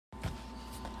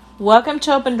Welcome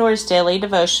to Open Doors Daily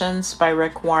Devotions by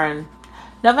Rick Warren.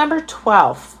 November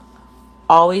 12th.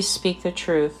 Always speak the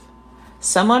truth.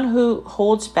 Someone who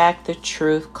holds back the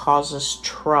truth causes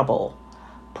trouble.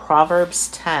 Proverbs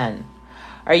 10.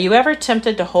 Are you ever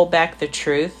tempted to hold back the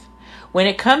truth? When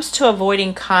it comes to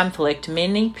avoiding conflict,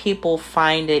 many people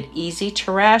find it easy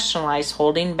to rationalize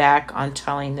holding back on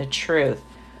telling the truth.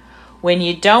 When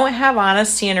you don't have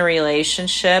honesty in a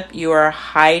relationship, you are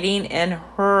hiding and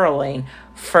hurling.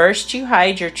 First, you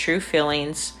hide your true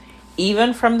feelings,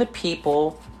 even from the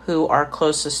people who are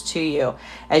closest to you.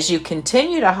 As you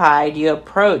continue to hide, you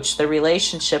approach the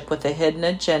relationship with the hidden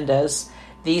agendas.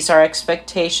 These are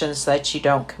expectations that you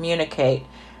don't communicate.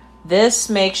 This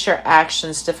makes your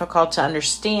actions difficult to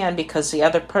understand because the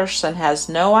other person has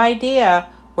no idea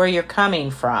where you're coming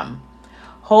from.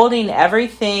 Holding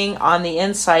everything on the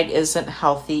inside isn't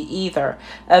healthy either.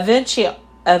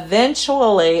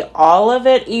 Eventually, all of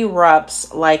it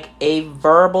erupts like a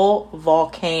verbal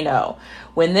volcano.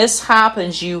 When this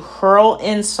happens, you hurl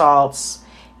insults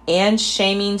and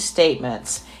shaming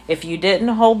statements. If you didn't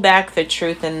hold back the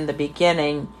truth in the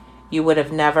beginning, you would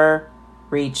have never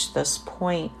reached this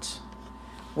point.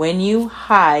 When you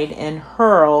hide and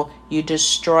hurl, you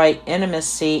destroy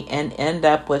intimacy and end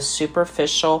up with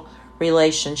superficial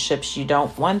relationships. You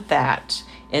don't want that.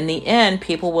 In the end,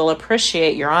 people will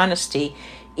appreciate your honesty,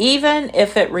 even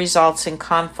if it results in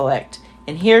conflict.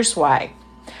 And here's why.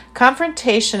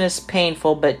 Confrontation is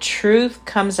painful, but truth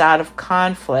comes out of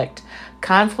conflict.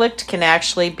 Conflict can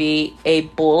actually be a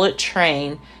bullet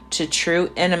train to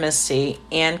true intimacy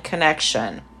and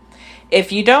connection.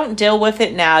 If you don't deal with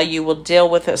it now, you will deal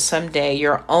with it someday.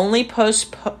 You're only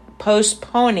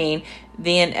postponing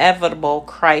the inevitable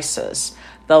crisis.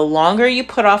 The longer you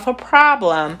put off a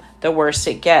problem, the worse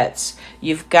it gets.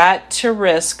 You've got to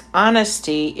risk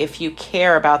honesty if you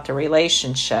care about the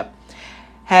relationship.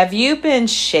 Have you been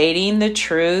shading the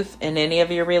truth in any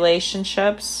of your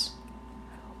relationships?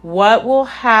 What will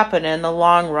happen in the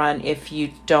long run if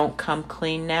you don't come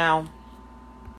clean now?